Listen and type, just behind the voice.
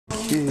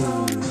Okay.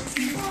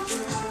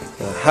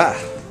 Aha!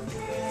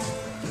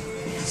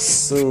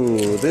 So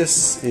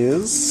this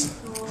is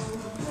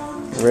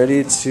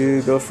ready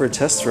to go for a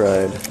test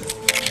ride.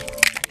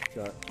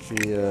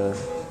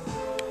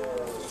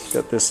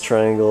 Got this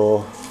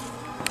triangle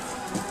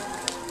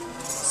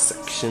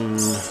section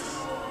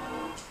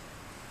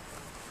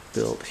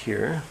built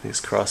here, these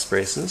cross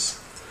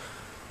braces,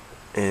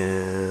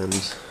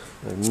 and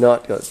I've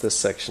not got this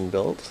section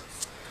built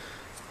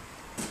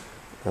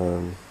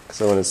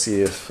because I want to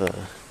see if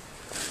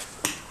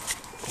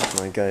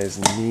my guy's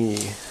knee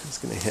is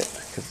going to hit,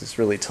 because he's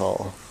really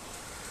tall.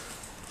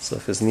 So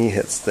if his knee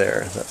hits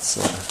there, that's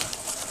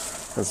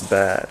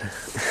bad.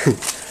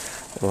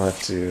 I'll have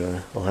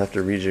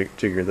to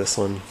rejigger this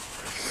one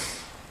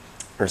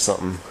or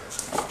something.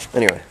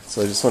 Anyway,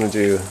 so I just want to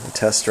do a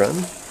test run.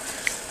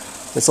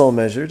 It's all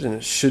measured and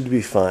it should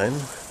be fine.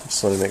 I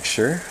just want to make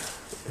sure.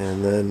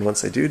 And then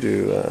once I do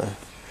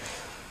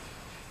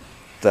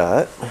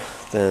that,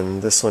 then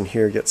this one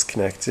here gets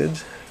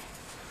connected.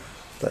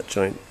 That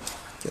joint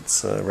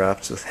gets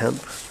wrapped with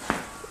hemp.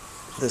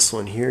 This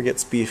one here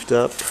gets beefed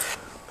up.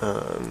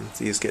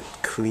 These get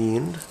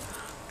cleaned.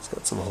 It's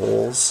got some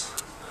holes.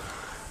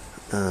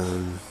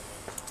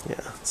 Yeah,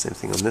 same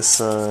thing on this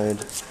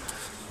side.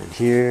 And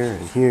here,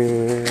 and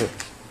here,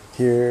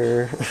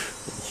 here,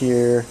 and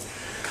here,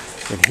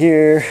 and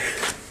here.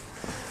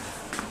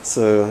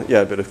 So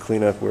yeah, a bit of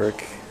cleanup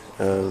work.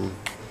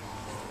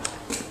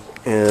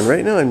 And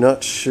right now I'm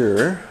not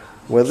sure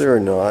whether or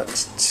not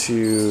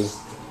to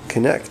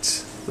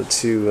connect the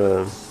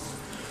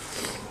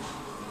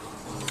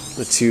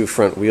two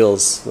front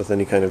wheels with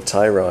any kind of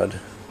tie rod.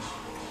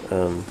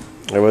 I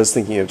was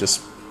thinking of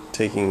just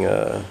taking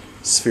a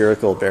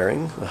spherical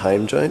bearing, a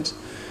Heim joint,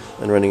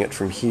 and running it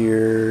from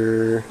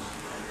here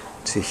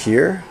to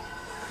here,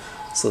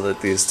 so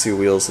that these two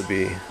wheels would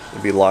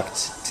be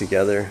locked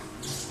together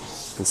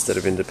instead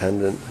of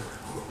independent.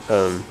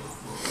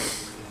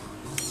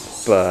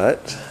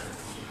 But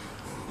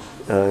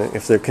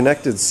if they're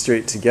connected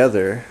straight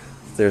together,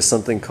 there's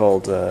something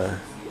called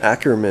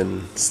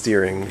Ackermann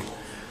steering,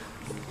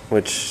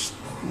 which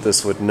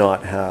this would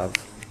not have.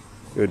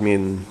 It would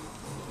mean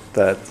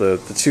that the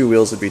two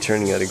wheels would be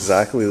turning at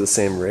exactly the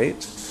same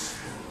rate,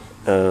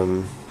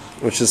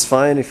 which is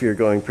fine if you're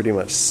going pretty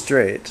much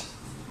straight,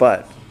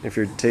 but if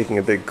you're taking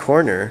a big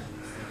corner,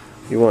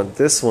 you want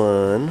this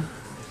one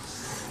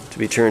to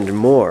be turned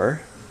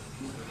more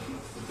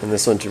and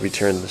this one to be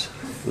turned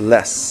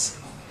less,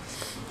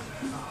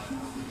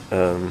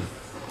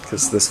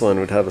 because this one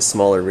would have a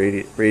smaller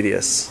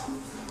radius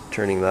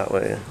turning that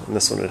way, and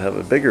this one would have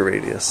a bigger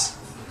radius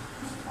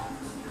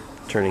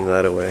turning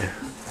that away.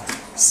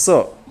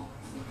 So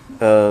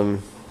a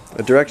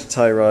direct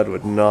tie rod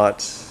would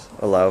not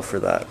allow for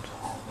that.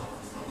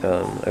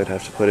 I would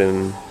have to put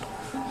in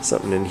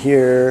something in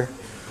here,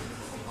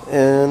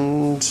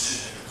 and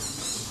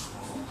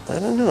I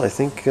don't know. I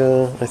think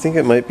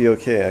it might be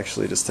okay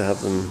actually, just to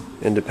have them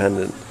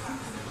independent.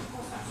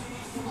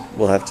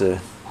 We'll have to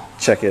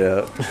check it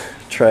out,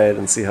 try it,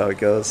 and see how it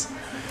goes.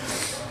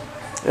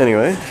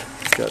 Anyway,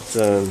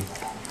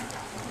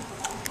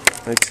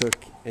 I took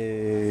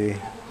a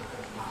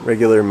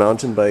regular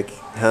mountain bike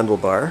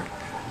handlebar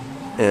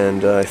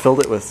and I filled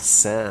it with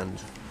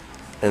sand,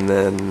 and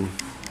then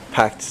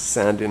packed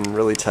sand in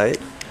really tight,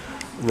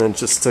 and then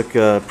just took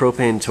a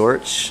propane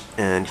torch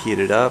and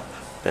heated it up,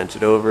 bent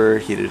it over,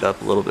 heated it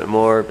up a little bit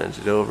more, bent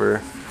it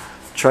over.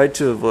 Tried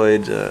to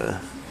avoid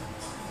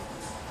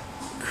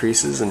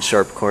creases and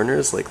sharp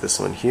corners like this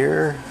one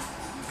here,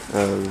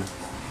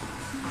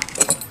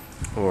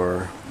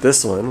 or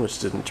this one, which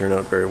didn't turn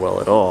out very well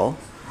at all.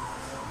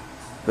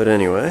 But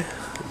anyway,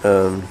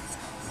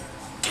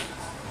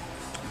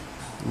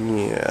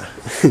 yeah.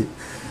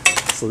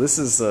 So this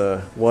is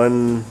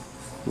one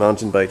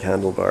mountain bike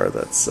handlebar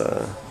that's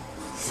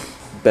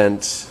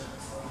bent,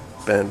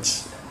 and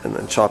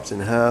then chopped in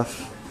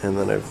half, and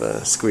then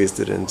I've squeezed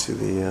it into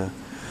the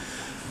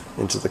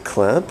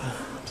clamp,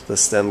 to the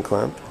stem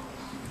clamp,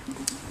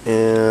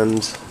 and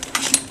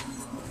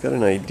I've got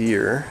an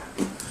idea.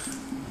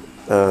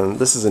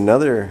 This is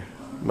another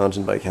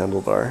mountain bike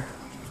handlebar.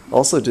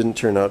 Also didn't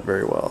turn out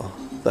very well.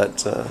 That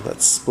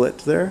split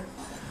there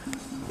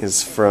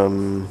is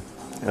from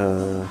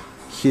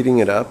heating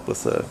it up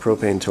with a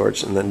propane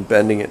torch and then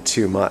bending it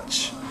too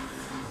much.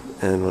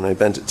 And when I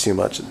bent it too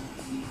much, it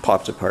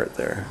popped apart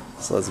there.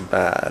 So that's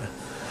bad.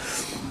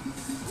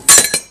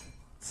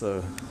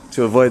 So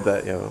to avoid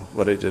that,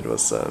 what I did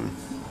was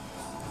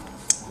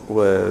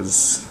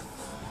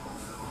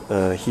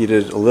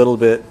heated a little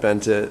bit,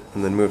 bent it,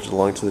 and then moved it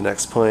along to the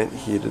next point.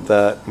 Heated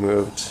that,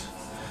 moved,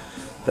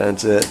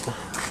 bent it.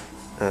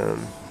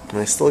 And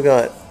I still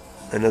got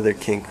another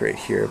kink right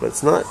here, but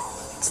it's not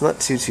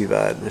too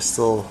bad. It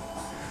still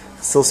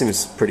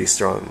seems pretty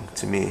strong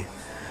to me.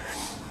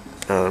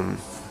 I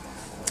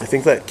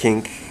think that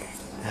kink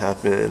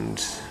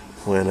happened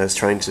when I was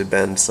trying to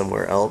bend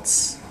somewhere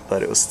else,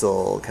 but it was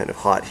still kind of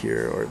hot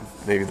here, or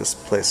maybe this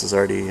place was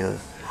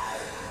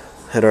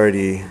had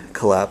already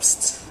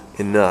collapsed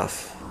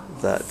enough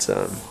that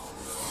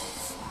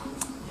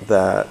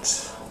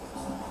that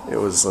it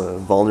was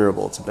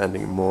vulnerable to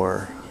bending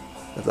more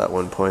at that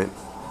one point.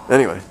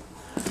 Anyway,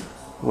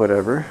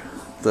 whatever.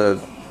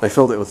 I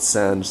filled it with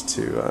sand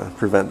to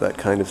prevent that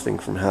kind of thing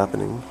from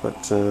happening,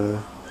 but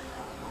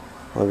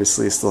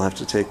obviously still have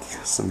to take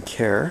some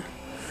care.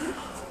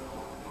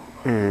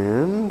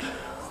 And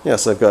yeah,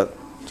 so I've got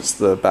just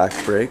the back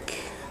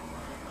brake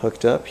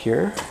hooked up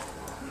here,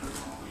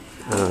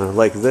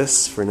 like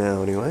this for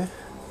now anyway.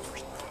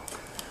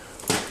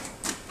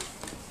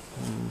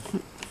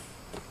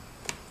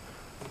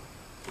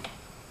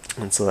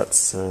 And so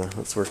that's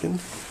working.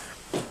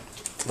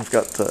 I've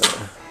got the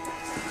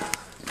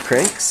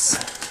cranks.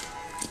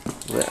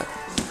 Yeah,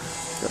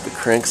 got the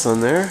cranks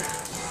on there,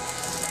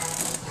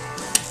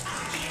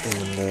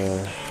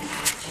 and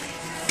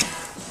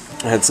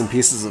I had some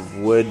pieces of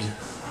wood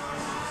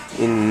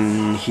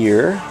in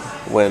here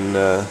when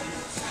I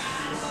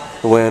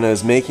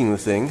was making the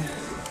thing,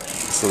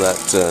 so that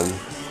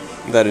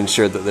that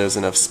ensured that there's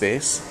enough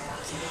space.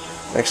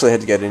 I actually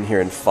had to get in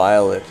here and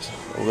file it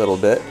a little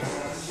bit,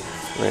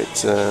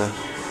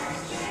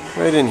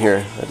 right in here.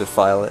 I had to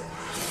file it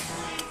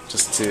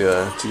just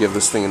to give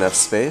this thing enough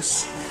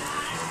space.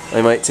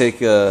 I might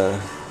take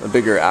a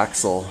bigger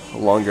axle, a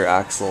longer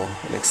axle,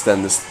 and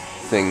extend this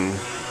thing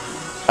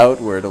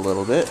outward a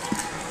little bit.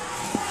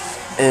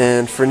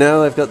 And for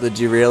now I've got the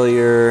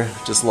derailleur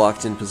just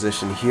locked in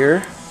position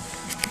here,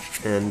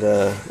 and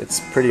it's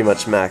pretty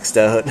much maxed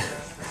out.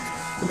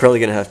 I'm probably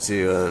going to have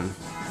to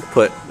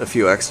put a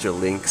few extra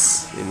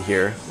links in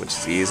here, which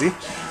is easy.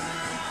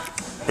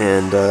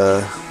 And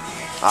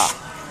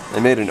I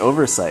made an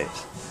oversight.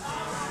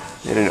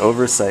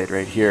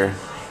 Right here.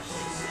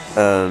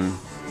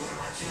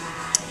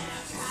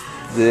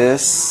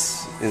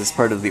 This is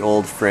part of the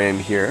old frame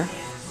here,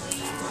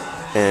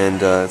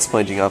 and it's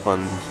pointing up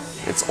on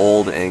its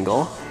old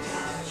angle.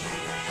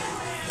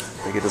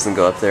 Like it doesn't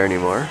go up there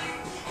anymore.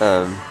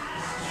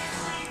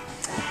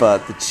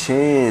 But the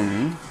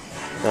chain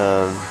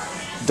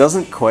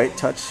doesn't quite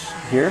touch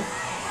here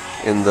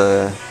in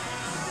the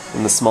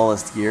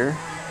smallest gear,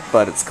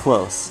 but it's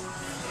close.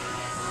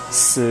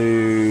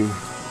 So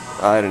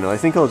I don't know, I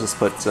think I'll just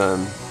put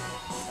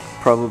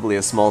probably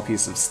a small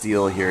piece of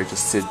steel here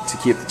just to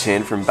keep the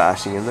chain from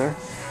bashing in there,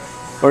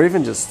 or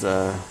even just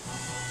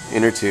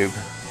inner tube,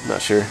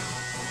 not sure.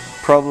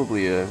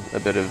 Probably a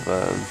bit of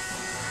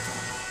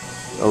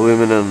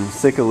aluminum,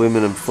 thick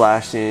aluminum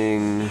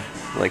flashing,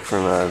 like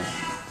from a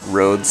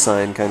road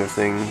sign kind of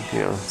thing, you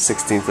know,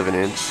 1/16 of an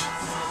inch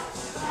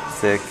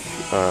thick,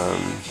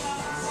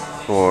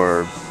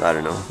 or I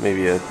don't know,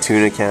 maybe a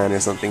tuna can or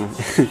something,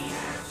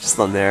 just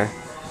on there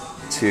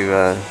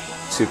to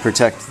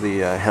protect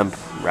the hemp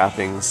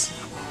wrappings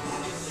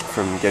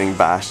from getting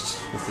bashed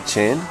with the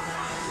chain.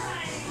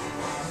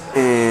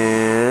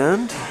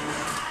 And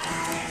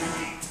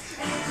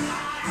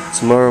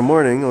tomorrow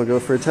morning I'll go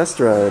for a test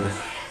ride,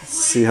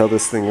 see how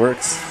this thing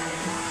works.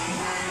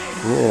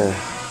 Yeah,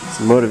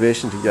 some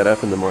motivation to get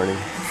up in the morning.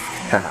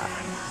 Haha.